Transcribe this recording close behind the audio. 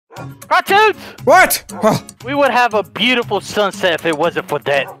CaRtOoNz! What? Oh. We would have a beautiful sunset if it wasn't for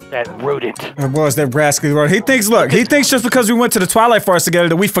that rodent. It was that rascally rodent. He thinks, look, he thinks just because we went to the Twilight Forest together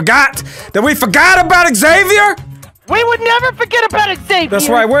that we forgot about Xavier? We would never forget about Xavier. That's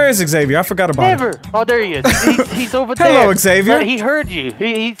right. Where is Xavier? I forgot about him. Never. Oh, there he is. He's over there. Hello, Xavier. He heard you.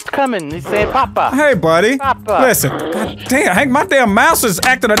 He's coming. He's saying, Papa. Hey, buddy. Papa. Listen. God damn, Hank, my damn mouse is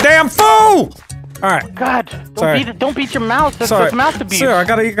acting a damn fool. All right. God, don't beat your mouse. That's mouse abuse. Sir, I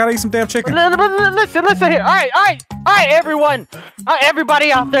gotta eat some damn chicken. Listen here. All right, everyone.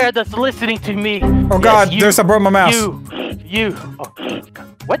 Everybody out there that's listening to me. Oh, God, I broke my mouse. You. Oh,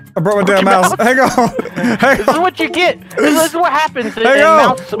 what? I broke my damn mouse. Hang on. This is what you get. This is what happens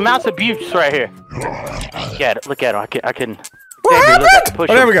in mouse abuse right here. Look at him. I can. What happened? Oh,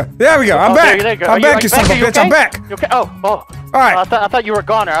 there we go. There we go. I'm back. There you go. I'm back, you son of a bitch. I'm back. You okay? Oh. All right. I thought you were a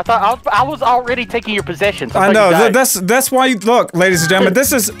goner. I was already taking your possessions. I know. That's why you look, ladies and gentlemen.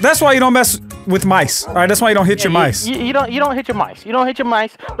 That's why you don't mess with mice. All right. That's why you don't hit your mice. You don't hit your mice. You don't hit your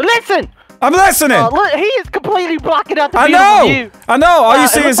mice. But listen. I'm listening. Look, he is completely blocking out the beautiful view. I know. All you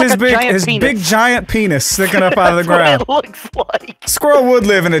see is his big giant penis sticking up out of the ground. That's what it looks like. Squirrel would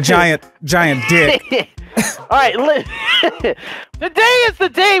live in a giant dick. All right, today is the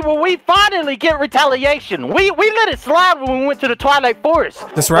day when we finally get retaliation. We let it slide when we went to the Twilight Forest.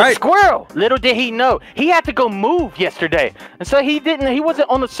 That's right. But Squirrel, little did he know, he had to go move yesterday, and so he wasn't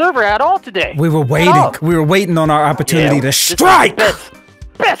on the server at all today. We were waiting. We were waiting on our opportunity to strike.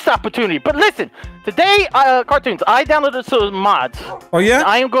 Best opportunity. But listen, today, CaRtOoNz, I downloaded some mods. Oh, yeah?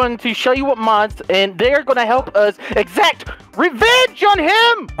 I am going to show you what mods, and they're going to help us exact revenge on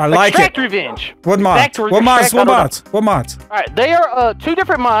him. I like extract revenge. What mods? What mods? What mods? All right, they are two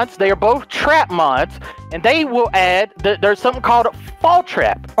different mods. They are both trap mods, and they will add, there's something called Fall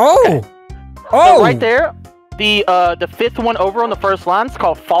Trap. Oh. Okay. So right there, the fifth one over on the first line is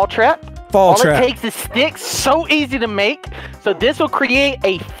called Fall Trap. All it takes is sticks, so easy to make. So this will create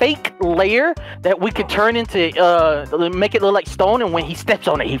a fake layer that we could turn into, make it look like stone, and when he steps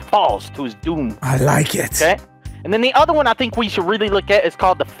on it, he falls to his doom. I like it. Okay? And then the other one I think we should really look at is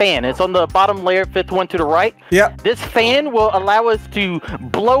called the fan. It's on the bottom layer, fifth one to the right. Yep. This fan will allow us to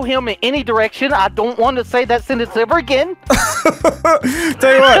blow him in any direction. I don't want to say that sentence ever again.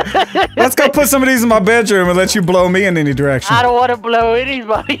 Tell you what, let's go put some of these in my bedroom and let you blow me in any direction. I don't want to blow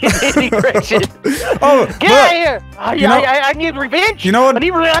anybody in any direction. Get out of here! I need revenge. You know what? I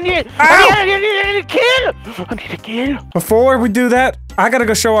need a kill. I need a kill. Before we do that, I gotta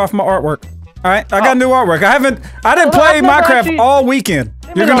go show off my artwork. All right, I got new artwork. I didn't play Minecraft all weekend.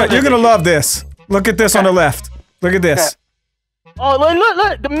 You're gonna love this. Look at this on the left. Look at this. Oh,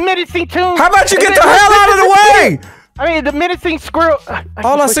 look, the menacing tune. How about you get the hell out of the way? I mean, the menacing squirrel.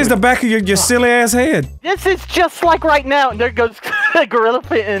 All I see is the back of your silly ass head. This is just like right now. And there goes Gorilla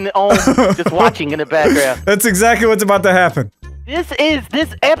Fit and Om just watching in the background. That's exactly what's about to happen. This is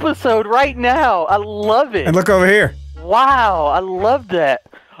this episode right now. I love it. And look over here. Wow, I love that.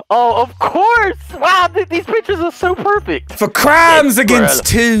 Oh, of course! Wow, these pictures are so perfect. For crimes against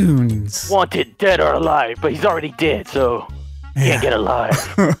toons. Wanted dead or alive, but he's already dead, so he can't get alive.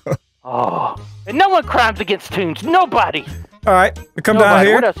 Oh, and no one crimes against toons. Nobody. All right, come down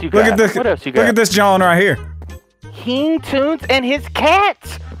here. What else you got? What else you got? Look at this John right here. King Toons and his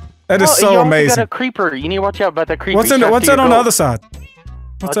cats. That is so amazing. You got a creeper. You need to watch out about that creeper. What's that on the other side?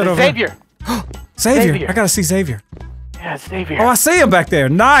 What's that over Xavier. Xavier. I gotta see Xavier. Yeah, Xavier. Oh, I see him back there.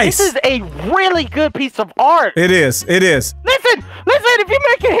 Nice. This is a really good piece of art. It is. It is. Listen. If you're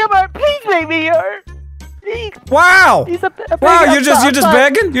making him art, please make me art. Please. Wow. He's a wow. You're just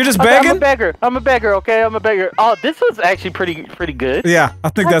begging. You're just begging. I'm a beggar. Okay, I'm a beggar. Oh, this was actually pretty good. Yeah, I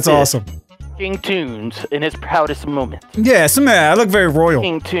think that's awesome. King Toons in his proudest moment. Yes, man. I look very royal.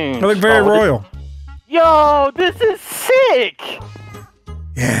 King Toons. I look very royal. Yo, this is sick.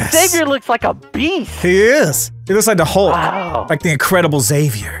 Yes. Xavier looks like a beast. He is. He looks like the Hulk. Wow. Like the Incredible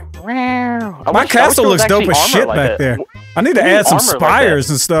Xavier. Wow. My castle looks dope as shit back there. I need to add some spires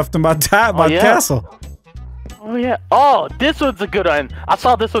and stuff to my castle. Oh yeah. Oh, this one's a good one. I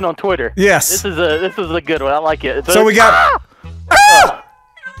saw this one on Twitter. Yes. This is a good one. I like it. So we got.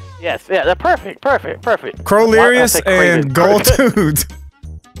 Yes. Yeah. Perfect. CaRtOoNz and CaRtOoNz.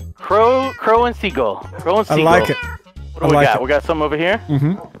 Crow and Seagull. I like it. What do we got? We got some over here.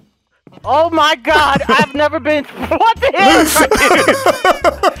 Oh my God! I've never been. What the hell?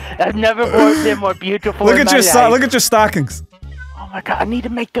 I've never been more beautiful. Look at your stockings. Oh my God! I need to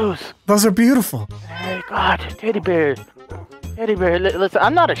make those. Those are beautiful. Hey God, teddy bear. Listen,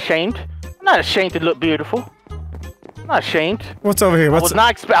 I'm not ashamed. I'm not ashamed to look beautiful. I'm not ashamed. What's over here? I was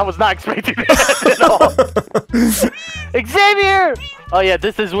not expecting that at all. Xavier! Oh yeah,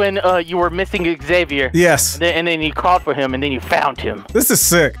 this is when you were missing Xavier. Yes. And then you called for him, and then you found him. This is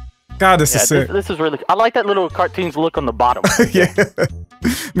sick. God, this is sick. This is really. I like that little CaRtOoNz look on the bottom. Yeah.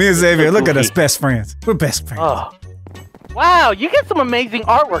 Me and Xavier, look at us, best friends. We're best friends. Oh. Wow, you get some amazing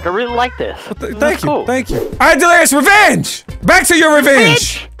artwork. I really like this. Thank you. Cool. Thank you. All right, Delirious, revenge. Back to your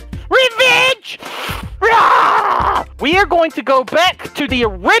revenge. Revenge! We are going to go back to the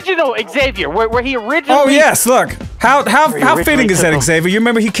original Xavier, where he originally. Oh yes, look. How fitting is that, Xavier? You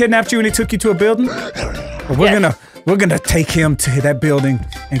remember he kidnapped you and he took you to a building? Well, we're gonna take him to that building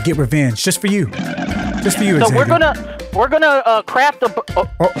and get revenge, just for you. Just for you, so Xavier. we're gonna craft a.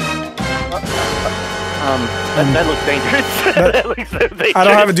 That looks dangerous. That looks so dangerous. I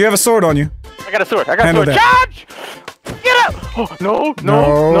don't have it. Do you have a sword on you? I got a sword. Charge! Get up! Oh,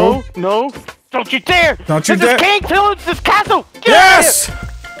 no! Don't you dare! Don't you dare! This is King Tillis' castle! Yes!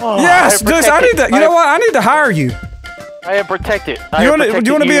 Yes! I need to. You know what? I need to hire you. I am protected. Do you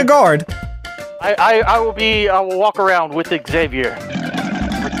want to be a guard? I will walk around with Xavier.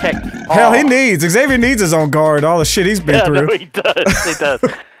 Protect. Hell, Xavier needs his own guard. All the shit he's been through. No, he does. He does.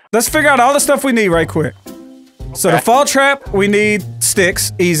 Let's figure out all the stuff we need right quick. Okay. So the fall trap, we need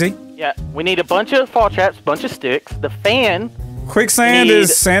sticks, easy. Yeah, we need a bunch of fall traps, bunch of sticks. The fan. Quicksand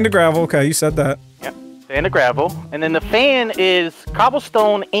is sand and gravel. Okay, you said that. Yeah, sand and gravel. And then the fan is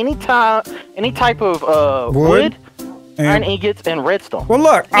cobblestone, any type of wood, iron ingots, and redstone. Well,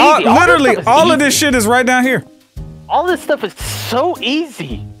 look, literally all of this shit is right down here. All this stuff is so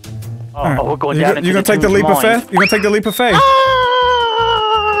easy. Oh, we're going down into You're gonna take the leap of faith? You're gonna take the leap of faith?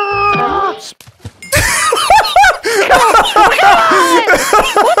 God!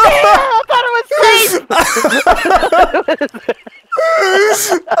 What the hell? I thought it was safe!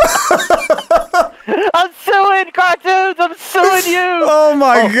 I'm suing CaRtOoNz! I'm suing you! Oh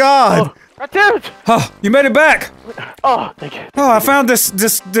my God! CaRtOoNz! Oh, you made it back! Oh, thank you. Oh, I found this,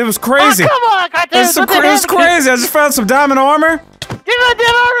 it was crazy. Oh, come on, CaRtOoNz! It was crazy, I just found some diamond armor. Give my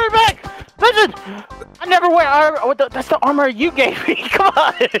damn armor back! Listen! I never wear armor. That's the armor you gave me. Come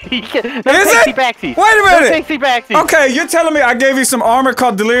on. No tasty backsies. Wait a minute. No tasty backsies. Okay, you're telling me I gave you some armor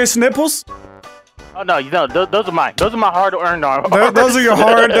called Delirious Nipples? Oh no, those are mine. Those are my hard-earned armor. Those are your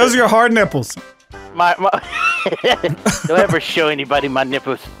hard nipples. Don't ever show anybody my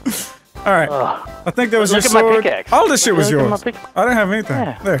nipples. All right. I think that was your sword. Look at my pickaxe. All this shit was yours. I didn't have anything.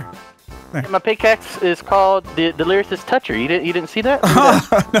 Yeah. There. My pickaxe is called the Delirious Toucher. You didn't see that? No,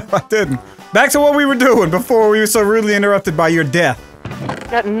 I didn't. Back to what we were doing before we were so rudely interrupted by your death.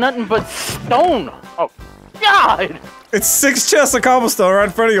 Got nothing but stone. Oh, God! It's 6 chests of cobblestone right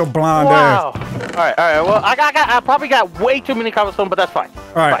in front of your blonde ass. All right. Well, I probably got way too many cobblestone, but that's fine.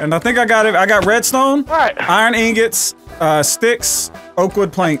 All right, and I think I got it. I got redstone, right, iron ingots, sticks, oak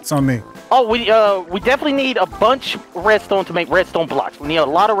wood planks on me. Oh, we definitely need a bunch of redstone to make redstone blocks. We need a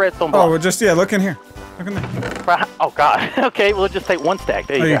lot of redstone blocks. Oh, we're look in here. Look in there. Oh God. Okay, we'll just take 1 stack.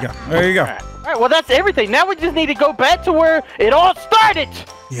 There you go. There you go. All right. Well, that's everything. Now we just need to go back to where it all started.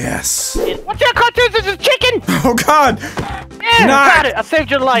 Yes. Watch out, CaRtOoNz! This is chicken. Oh God. Yeah, got it. I saved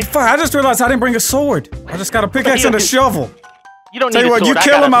your life. I just realized I didn't bring a sword. I just got a pickaxe and a shovel. You don't need a sword. Tell you what,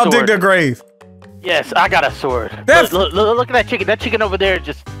 you kill him, I'll dig their grave. Yes, I got a sword. Look at that chicken. That chicken over there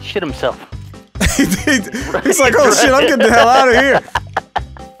just shit himself. He's like, oh shit, I'm getting the hell out of here.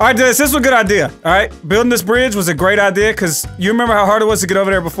 All right, this was a good idea. All right, building this bridge was a great idea because you remember how hard it was to get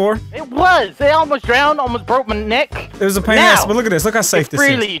over there before? It was. They almost drowned, almost broke my neck. It was a pain in the ass, but look at this. Look how safe this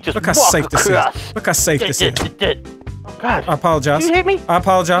is. Look how safe this is. Look how safe this is. Oh God. I apologize. You hit me? I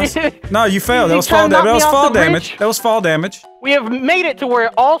apologize. No, you failed. That was fall damage. That was fall damage. We have made it to where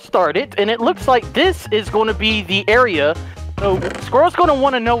it all started, and it looks like this is going to be the area. So Squirrel's going to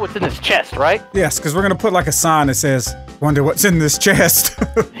want to know what's in this chest, right? Yes, because we're going to put like a sign that says, "Wonder what's in this chest."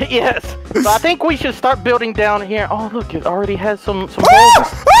 Yes. So I think we should start building down here. Oh, look, it already has some holes.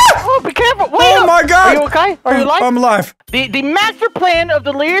 Oh, be careful. Wait up. My God. Are you okay? Are you alive? I'm alive. The master plan of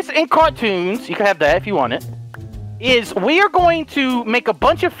Delirious and CaRtOoNz, you can have that if you want it, is we are going to make a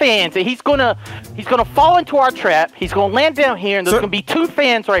bunch of fans, and he's gonna fall into our trap. He's gonna land down here, and there's gonna be 2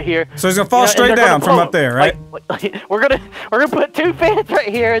 fans right here. So he's gonna fall straight down from up there, right? We're gonna put 2 fans right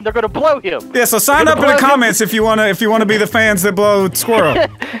here, and they're gonna blow him. Yeah. So sign up in the comments if you wanna be the fans that blow Squirrel.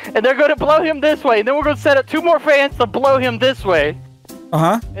 And they're gonna blow him this way, and then we're gonna set up 2 more fans to blow him this way.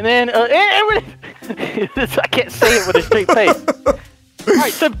 And then I can't say it with a straight face.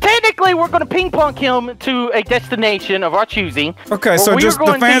 Alright, so technically we're going to ping pong him to a destination of our choosing. Okay, so just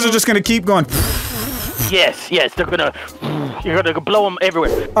the fans are just going to keep going. Yes, you're going to blow them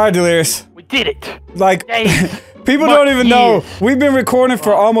everywhere. Alright, Delirious. We did it. Like, People don't even know. We've been recording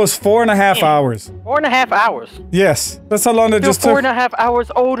for almost 4.5 hours. 4.5 hours. Yes, that's how long it just took. 4.5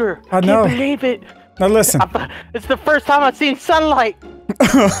 hours older. I know. Can't believe it. Now listen. It's the first time I've seen sunlight.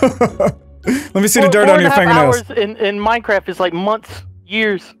 Let me see the dirt on your fingernails. 4.5 hours in Minecraft is like months,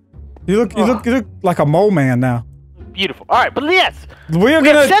 years. You look like a mole man now. Beautiful. All right, but yes, we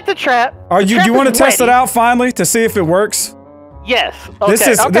gonna set the trap. Do you want to test it out finally to see if it works? Yes. Okay.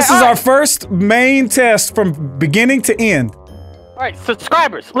 This is our first main test from beginning to end. All right,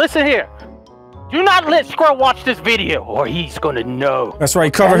 subscribers, listen here. Do not let Squirrel watch this video, or he's gonna know. That's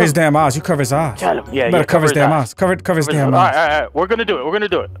right. Cover his damn eyes. You cover his eyes. Tell him. Yeah, you better cover his damn eyes. Cover his damn eyes. All right. We're gonna do it. We're gonna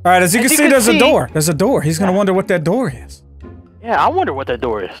do it. All right. As you can see, there's a door. There's a door. He's gonna wonder what that door is. Yeah, I wonder what that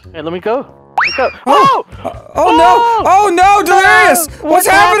door is. Hey, let me go. Oh no, Delirious! What's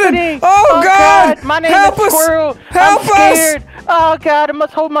happening? Oh God! My name is Squirrel. Help I'm scared. Oh God, I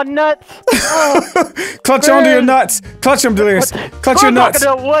must hold my nuts. Oh. Clutch onto your nuts. Clutch them, Delirious. Clutch your nuts. I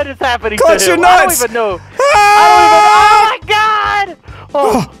don't know what is happening Clutch to your him. nuts. I don't even know. Oh my God!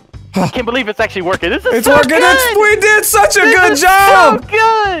 Oh, I can't believe it's actually working. This is so working. Good. We did such a good job. So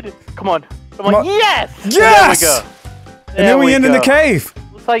good. Come on. Yes. Yes. There we go. And then we end in the cave.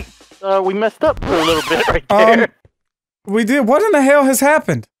 Looks like we messed up for a little bit right there. We did. What in the hell has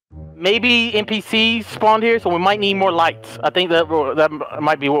happened? Maybe NPCs spawned here, so we might need more lights. I think that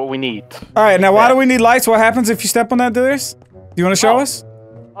might be what we need. All right, now why do we need lights? What happens if you step on that, Delirious? Do you want to show us?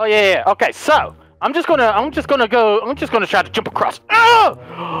 Oh yeah. Okay, so I'm just gonna try to jump across. Oh!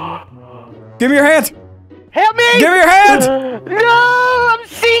 Give me your hand. Help me! Give me your hand! No, I'm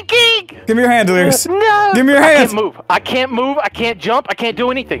sinking! Give me your hand, Delirious. No! Give me your hand! I can't move, I can't jump, I can't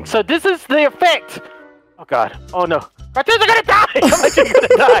do anything. So this is the effect. Oh God, oh no. CaRtOoNz are gonna die! I'm actually gonna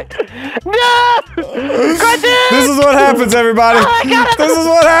die. No! CaRtOoNz! This is what happens, everybody. Oh my God, this is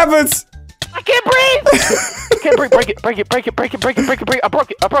what happens. I can't breathe! I can't breathe, break it. I broke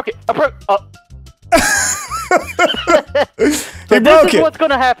it. This is what's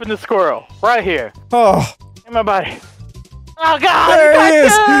gonna happen to Squirrel, right here. Oh. In my body. Oh God! There he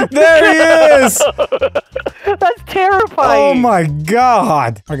is! There he is! That's terrifying. Oh my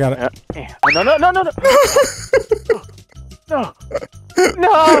God! I got it. No! No! No!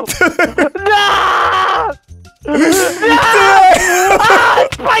 Ah,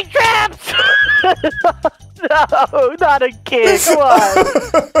 spike traps! No, not again. Come on.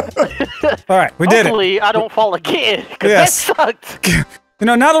 All right, we did it. Hopefully, I don't fall again. Yes. That sucked. You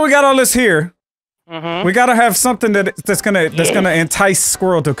know, now that we got all this here, we gotta have something that's gonna entice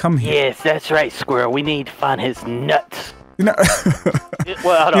Squirrel to come here. Yes, that's right, Squirrel. We need to find his nuts. You know,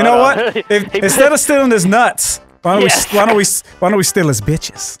 you know what? Instead of stealing his nuts, why don't we steal his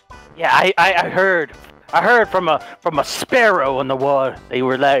bitches? Yeah, I heard from a sparrow on the wall. They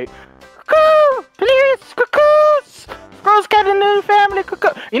were like, "Cuckoo, please, cuckoos! Squirrel's got a new family,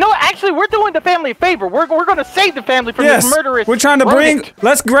 cuckoo." You know what? Actually, we're doing the family a favor. We're gonna save the family from this murderous. We're trying to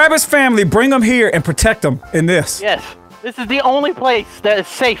let's grab his family, bring them here, and protect them in this. Yes, this is the only place that is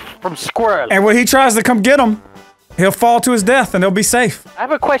safe from Squirrel. And when he tries to come get them, he'll fall to his death, and they'll be safe. I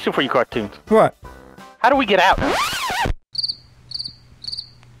have a question for you, CaRtOoNz. What? How do we get out?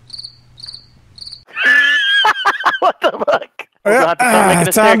 What the fuck?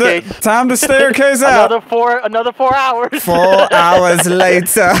 Time to staircase out. Another 4 hours. 4 hours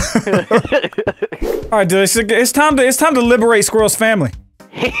later. All right, dude. It's time to liberate Squirrel's family.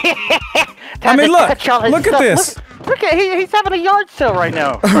 I mean, look at this. Look at he's having a yard sale right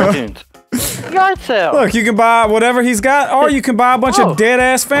now. CaRtOoNz. Yard sale. Look, you can buy whatever he's got, or you can buy a bunch of dead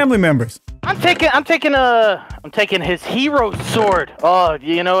ass family members. I'm taking his hero sword. Oh,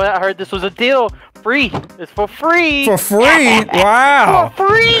 you know what? I heard this was a deal. Free. It's for free. For free? Wow. For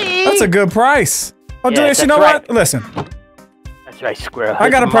free. That's a good price. Oh, Delirious, you know what? Listen. That's right, Squirrel.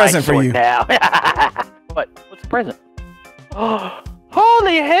 I got a present for you. Now. What? What's the present? Oh,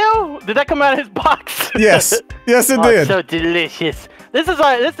 holy hell! Did that come out of his box? Yes. Yes, it did. So delicious. This is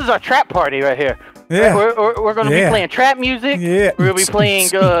our trap party right here. Yeah. We're gonna be playing trap music. Yeah. We're gonna be playing.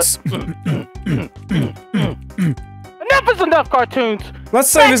 Enough is enough, CaRtOoNz.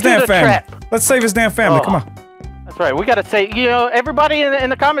 Let's save his damn family. Let's save his damn family. Come on. That's right. We gotta say, everybody in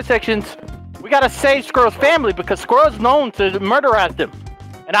the comment sections, we gotta save Squirrel's family because Squirrel's known to murderize them.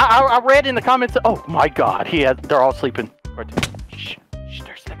 And I read in the comments. Oh my God, they're all sleeping. Shh,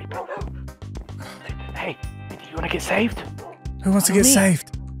 they're sleeping. Hey, do you want to get saved? Who wants to get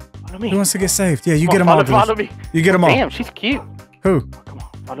saved? Follow me. Who wants to get saved? Yeah, you get them all. Follow me. You get them all. Damn, she's cute. Who? Come on,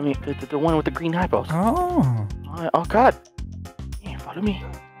 follow me. The one with the green eyeballs. Oh. Oh God. Yeah, follow me.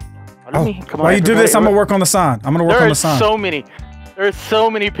 Follow me. Come on. While you do this, I'm gonna work on the sign. I'm gonna work on the sign. There's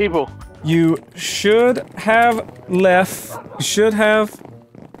so many people. You should have left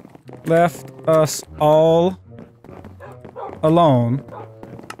us all alone.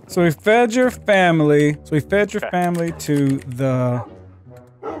 So we fed your family. to the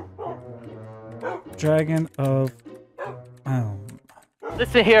Dragon of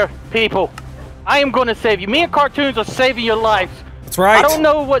Listen here, people. I am going to save you. Me and CaRtOoNz are saving your lives. That's right. I don't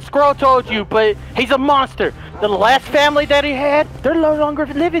know what Squirrel told you, but he's a monster. The last family that he had, they're no longer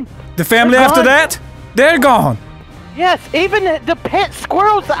living. The family after that, they're gone. Yes, even the pet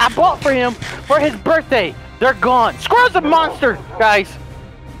squirrels that I bought for him for his birthday, they're gone. Squirrel's a monster, guys.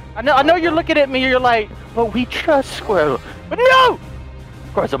 I know you're looking at me, you're like, well, we trust Squirrel. But no!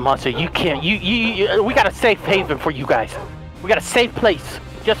 Squirrel's a monster. You can't, we got a safe haven for you guys. We got a safe place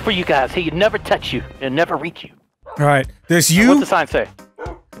just for you guys. He'll never touch you. He'll never reach you. All right, there's you. What's the sign say?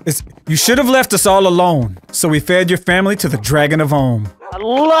 You should have left us all alone, so we fed your family to the Dragon of Home. I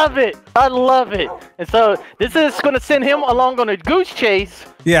love it. I love it. And so this is going to send him along on a goose chase.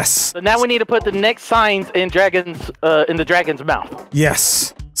 Yes. So now we need to put the next signs in the dragon's mouth.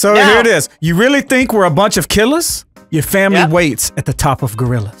 Yes. So here it is. You really think we're a bunch of killers? Your family waits at the top of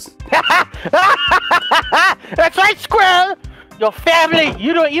gorillas. That's right, Squirrel. Your family,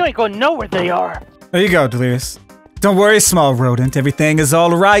 you ain't gonna know where they are. There you go, Delirious. Don't worry, small rodent. Everything is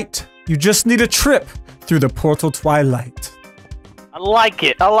all right. You just need a trip through the portal Twilight. I like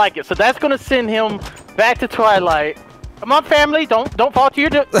it. I like it. So that's gonna send him back to Twilight. Come on, family. Don't fall to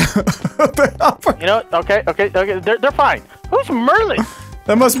your You know? Okay. They're fine. Who's Merlin?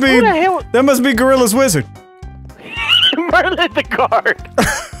 That must be. Who the hell? That must be Gorilla's wizard. Merlin the guard.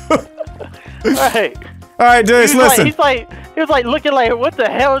 All right, Delirious. Listen. He was like looking like, what the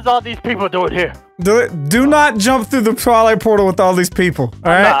hell is all these people doing here? Do not jump through the Twilight portal with all these people.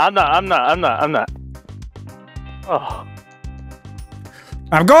 All right? I'm not. Oh.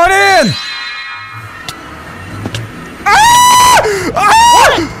 I'm going in!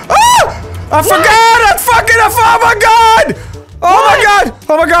 I forgot! Oh my god! Oh my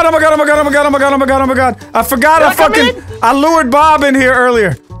god! I forgot I lured Bob in here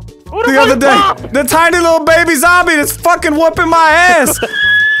earlier. The other day. Bob? The tiny little baby zombie that's fucking whooping my ass.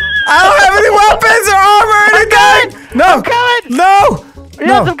 I don't have any weapons or armor or anything! No!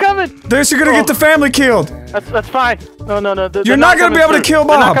 Yes, I'm coming! You're gonna get the family killed. That's fine. No. You're not gonna be able to kill Bob.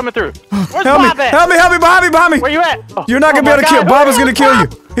 They're not coming through. Where's Help me! Bob at? Help me! Behind me! Where you at? You're not gonna be able to kill. Bob is gonna kill you.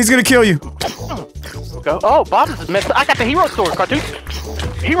 He's gonna kill you. Oh, Bob is messed up. I got the hero sword,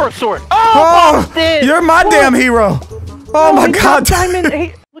 CaRtOoNz. Hero sword. Oh, Bob's dead. You're my damn hero. Oh my god. Diamond.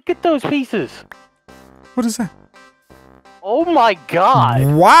 Hey, look at those pieces. What is that? Oh my god.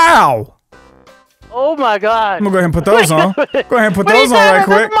 Wow. Oh my god. I'm gonna go ahead and put those on. Go ahead and put those on right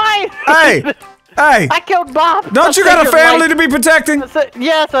quick. Hey. I killed Bob. Don't you got a family to be protecting?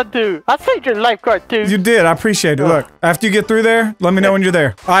 Yes, I do. I saved your life, CaRtOoNz. You did. I appreciate it. Look, after you get through there, let me know when you're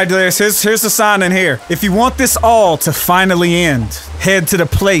there. All right, Delirious, here's the sign in here. If you want this all to finally end, head to the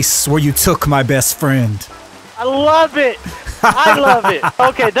place where you took my best friend. I love it. I love it.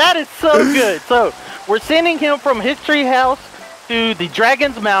 Okay, that is so good. So we're sending him from his tree house to the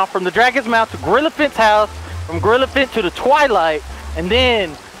Dragon's Mouth, from the Dragon's Mouth to Gorilla Fence house, from Gorilla Fence to the Twilight, and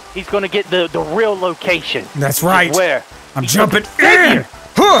then he's gonna get the real location. That's right. Where? I'm jumping in.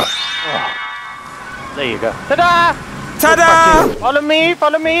 Oh, there you go. Ta-da! Ta-da! Follow me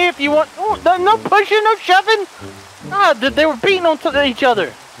if you want. Oh, no pushing, no shoving. Ah, they were beating on each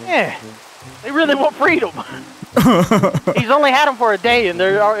other. Yeah, they really want freedom. He's only had them for a day, and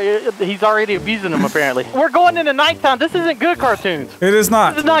he's already abusing them, apparently. We're going into nighttime. This isn't good, CaRtOoNz. It is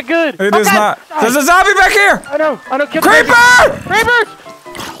not. This is not good. It is not. There's a zombie back here! I know. Kill Creeper! Creepers!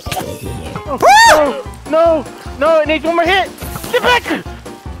 No, it needs one more hit. Get back!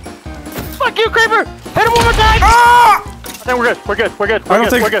 Fuck you, Creeper! Hit him one more time! Ah! I think we're good. I don't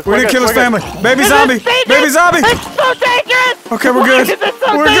think we're gonna kill his family. Baby zombie! Baby zombie! It's so dangerous! Okay, we're good.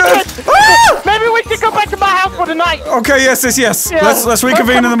 We're good. Maybe we should go back to my house for the night. Okay, yes. Yeah. Let's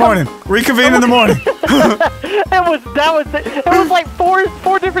reconvene in the morning. Reconvene in the morning. It was like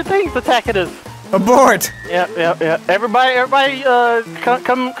four different things attacking us. Abort. Yeah. Everybody,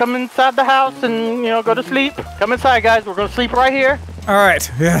 come inside the house and go to sleep. Come inside, guys. We're gonna sleep right here. All right.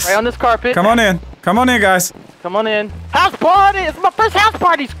 Yes. Right on this carpet. Come on in, guys. Come on in. House party! It's my first house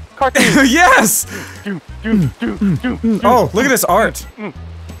party, CaRtOoNz. Yes. Oh, look at this art.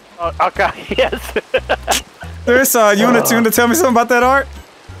 Okay. Yes. There's you want to tell me something about that art?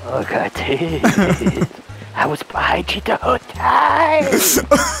 Oh, CaRtOoNz. I was behind you the whole time.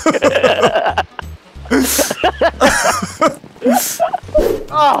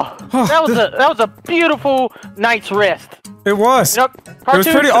 that was a beautiful night's rest. It was. You know, it was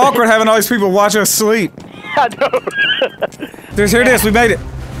pretty awkward having all these people watch us sleep. I know. Here it is. We made it.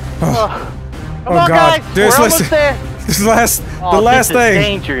 Oh, come on, God. Guys. We're almost there. The last thing.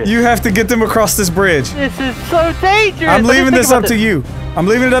 Dangerous. You have to get them across this bridge. This is so dangerous. I'm leaving this up to you. I'm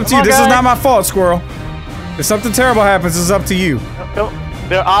leaving it up to you. This is not my fault, Squirrel. If something terrible happens, it's up to you.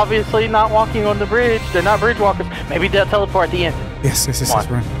 They're obviously not walking on the bridge. They're not bridge walkers. Maybe they'll teleport at the end. Yes.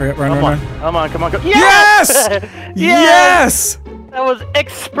 Run. Come on. Go. Yes! Yes! That was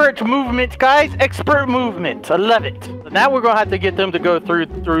expert movement, guys. Expert movement. I love it. So now we're gonna have to get them to go through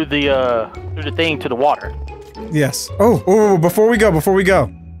the thing to the water. Yes. Oh, before we go. Yes.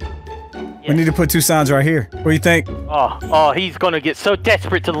 We need to put 2 signs right here. What do you think? Oh, he's gonna get so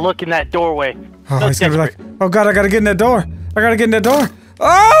desperate to look in that doorway. Oh, he's gonna be like, oh God, I gotta get in that door.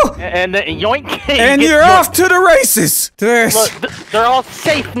 Oh! And then yoink! And you're off to the races! Look, they're all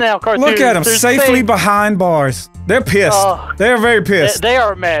safe now, CaRtOoNz. Look at them, safely behind bars. They're pissed. They're very pissed. They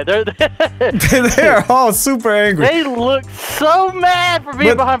are mad. They are all super angry. They look so mad for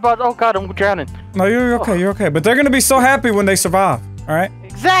being behind bars. Oh God, I'm drowning. No, you're okay. But they're gonna be so happy when they survive, alright?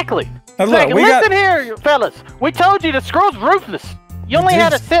 Exactly. Now look, listen here, fellas. We told you the squirrel's ruthless. You only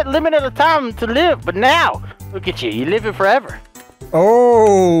had a set limit of time to live, but now, look at you. You're living forever.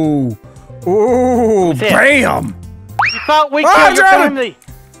 Oh, bam! You thought we killed your family.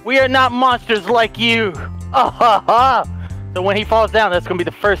 We are not monsters like you. So when he falls down, that's gonna be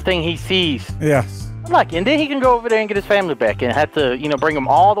the first thing he sees. Yes. Lucky, and then he can go over there and get his family back, and have to, bring them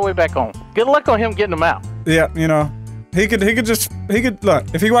all the way back home. Good luck on him getting them out. Yeah, he could look.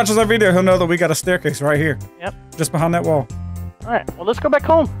 If he watches our video, he'll know that we got a staircase right here. Yep. Just behind that wall. All right. Well, let's go back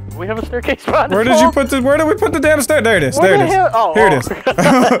home. We have a staircase behind Where did you put the? Where did we put the damn stair? There it is. There it is. Oh, here it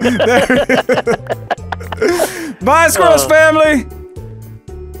is. Bye, Squirrel's family.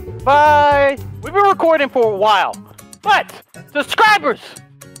 Bye. We've been recording for a while, but subscribers.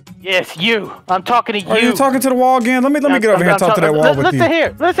 Yes, you. I'm talking to you. Are you talking to the wall again? Let me get over here and talk to that wall with you.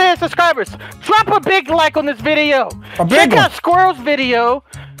 Listen here, subscribers. Drop a big like on this video. Check out Squirrel's video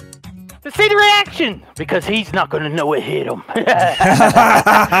to see the reaction, because he's not gonna know it hit him. All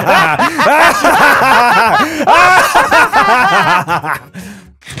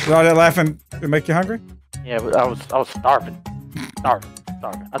that laughing to make you hungry? Yeah, but I was starving. Starving.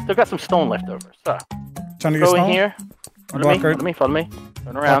 I still got some stone left over. So trying to get stone? Go in here. Follow me.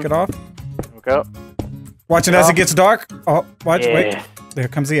 Turn around. Block it off. There we go. Watching as it gets dark. Oh, watch. Yeah. Wait. There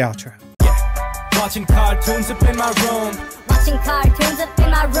comes the outro. Watching cartoons up in my room. Watching cartoons up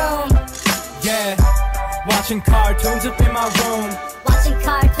in my room. Yeah. Watching cartoons up in my room. Watching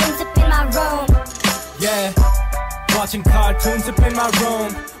cartoons up in my room. Yeah. Watching cartoons up in my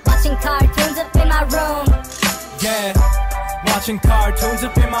room. Watching cartoons up in my room. Yeah. Watching cartoons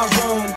up in my room.